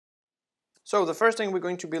So the first thing we're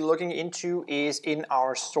going to be looking into is in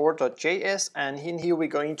our store.js, and in here we're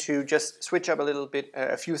going to just switch up a little bit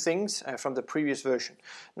a few things from the previous version.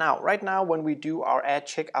 Now, right now when we do our add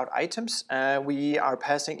checkout items, we are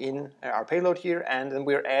passing in our payload here, and then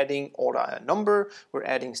we're adding order number, we're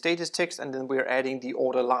adding status text, and then we're adding the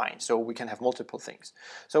order line, so we can have multiple things.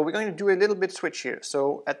 So we're going to do a little bit switch here.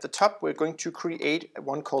 So at the top we're going to create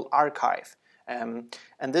one called archive.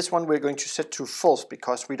 And this one we're going to set to false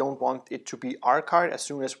because we don't want it to be archived as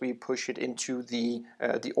soon as we push it into the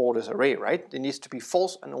orders array, right? It needs to be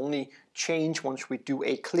false and only change once we do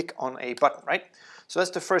a click on a button, right? So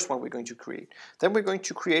that's the first one we're going to create. Then we're going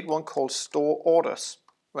to create one called store orders.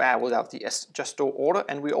 Without the S, just store order,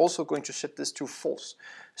 and we're also going to set this to false.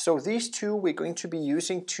 So these two we're going to be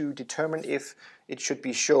using to determine if it should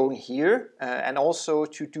be shown here, and also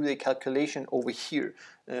to do the calculation over here,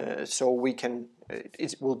 so we can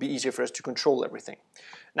it will be easier for us to control everything.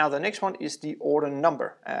 Now the next one is the order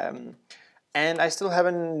number, and I still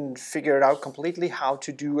haven't figured out completely how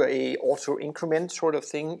to do a auto increment sort of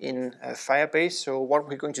thing in Firebase. So what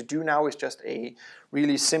we're going to do now is just a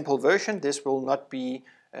really simple version. This will not be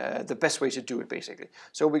the best way to do it, basically.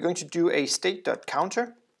 So we're going to do a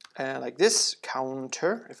state.counter, like this,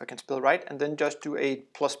 counter, if I can spell right, and then just do a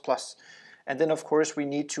 ++. And then of course we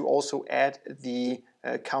need to also add the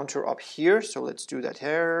counter up here. So let's do that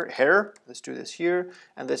here. Let's do this here,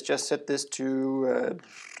 and let's just set this to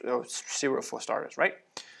 0 for starters, right?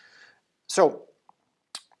 So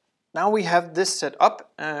now we have this set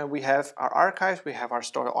up. We have our archives, we have our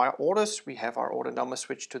store orders, we have our order number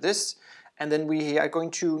switched to this, and then we are going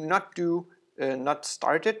to not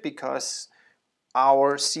start it because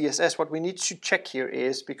our CSS, what we need to check here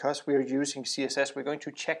is, because we are using CSS, we're going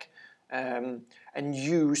to check and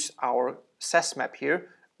use our sass map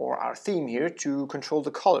here, or our theme here, to control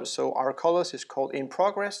the colors. So our colors is called in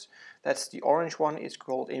progress, that's the orange one, it's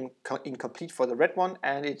called incomplete for the red one,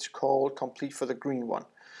 and it's called complete for the green one.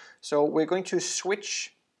 So we're going to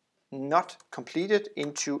switch not completed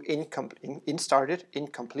into started,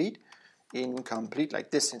 incomplete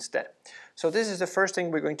like this instead. So this is the first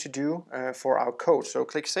thing we're going to do for our code. So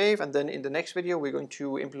click save, and then in the next video we're going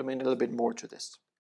to implement a little bit more to this.